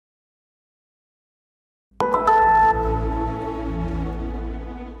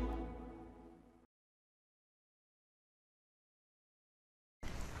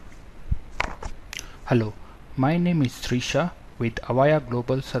Hello, my name is Shrisha with Avaya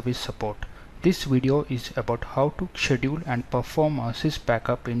Global Service Support. This video is about how to schedule and perform a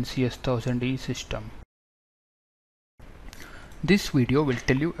Sysbackup in CS1000E system. This video will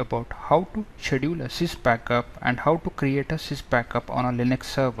tell you about how to schedule a Sysbackup and how to create a Sysbackup on a Linux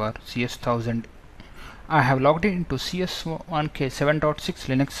server CS1000. I have logged into CS1K7.6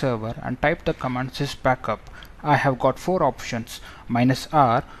 Linux server and typed the command sysbackup. I have got 4 options.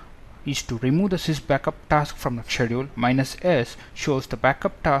 -R is to remove the sysbackup task from the schedule. -S shows the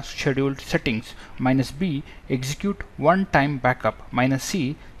backup task scheduled settings. -B execute one-time backup.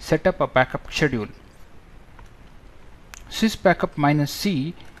 -C set up a backup schedule. Sysbackup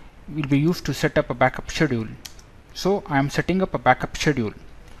 -C will be used to set up a backup schedule. So I am setting up a backup schedule.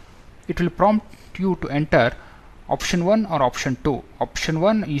 It will prompt you to enter option 1 or option 2. Option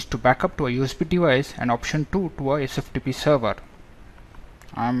 1 is to backup to a USB device and option 2 to a SFTP server.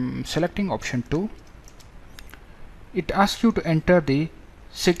 I'm selecting option 2. It asks you to enter the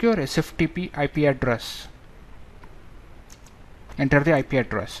secure SFTP IP address. Enter the IP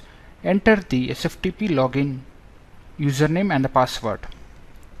address. Enter the SFTP login username and the password.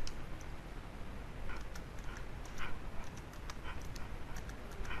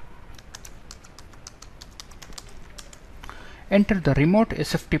 Enter the remote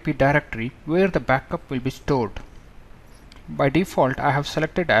SFTP directory where the backup will be stored. By default, I have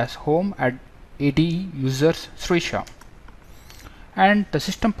selected as home at ADE users Shrisha. And the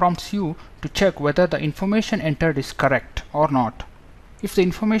system prompts you to check whether the information entered is correct or not. If the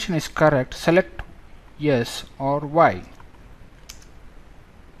information is correct, select yes or Y.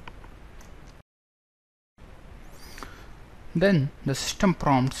 Then the system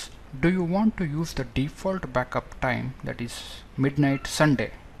prompts, do you want to use the default backup time, that is midnight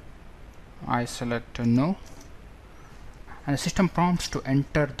Sunday? I select no. And the system prompts to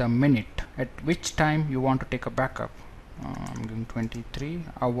enter the minute at which time you want to take a backup. I'm giving 23,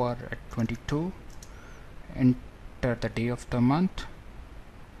 hour at 22. Enter the day of the month.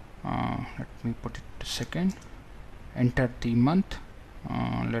 Let me put it to second. Enter the month.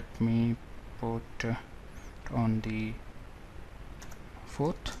 Let me put on the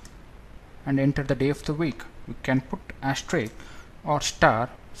 4th. And enter the day of the week. You can put asterisk or star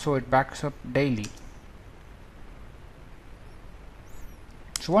so it backs up daily.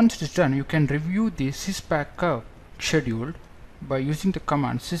 So once it is done, you can review the sysbackup scheduled by using the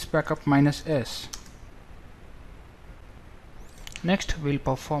command sysbackup -S. Next, we'll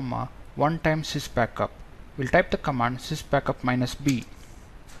perform a one-time sysbackup. We'll type the command sysbackup -B.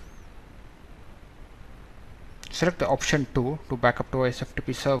 Select the option 2 to backup to a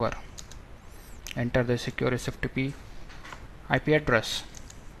SFTP server. Enter the secure SFTP IP address.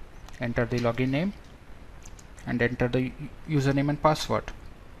 Enter the login name and enter the username and password.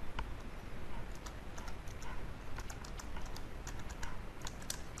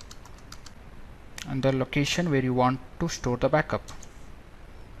 And the location where you want to store the backup.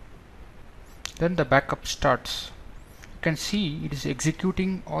 Then the backup starts. You can see it is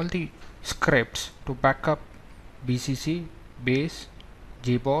executing all the scripts to backup BCC, base,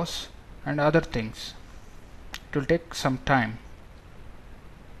 JBoss and other things. It will take some time.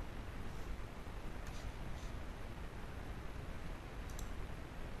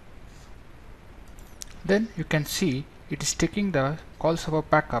 Then you can see it is taking the call server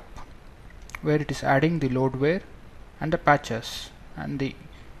backup, where it is adding the loadware and the patches and the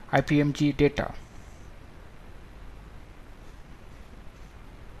IPMG data.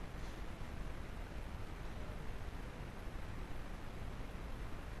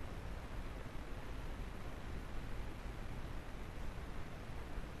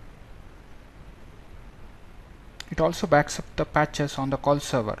 It also backs up the patches on the call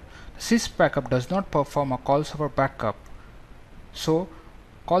server. The Sysbackup does not perform a call server backup, so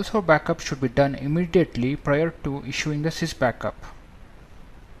call server backup should be done immediately prior to issuing the Sysbackup.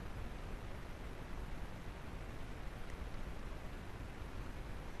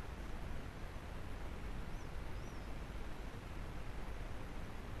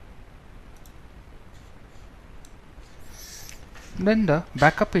 Then the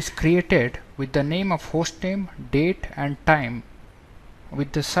backup is created with the name of hostname, date and time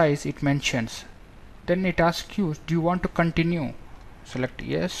with the size it mentions. Then it asks you, do you want to continue? Select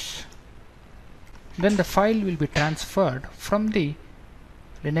yes. Then the file will be transferred from the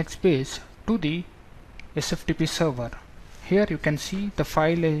Linux base to the SFTP server. Here you can see the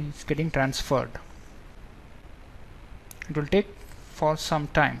file is getting transferred. It will take for some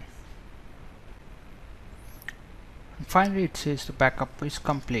time. And finally it says the backup is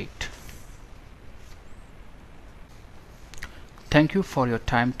complete. Thank you for your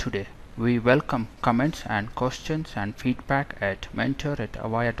time today. We welcome comments and questions and feedback at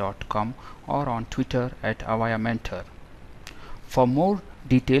mentor@avaya.com or on Twitter @avayamentor. For more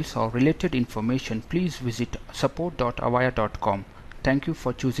details or related information, please visit support.avaya.com. Thank you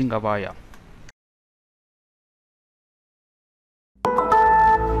for choosing Avaya.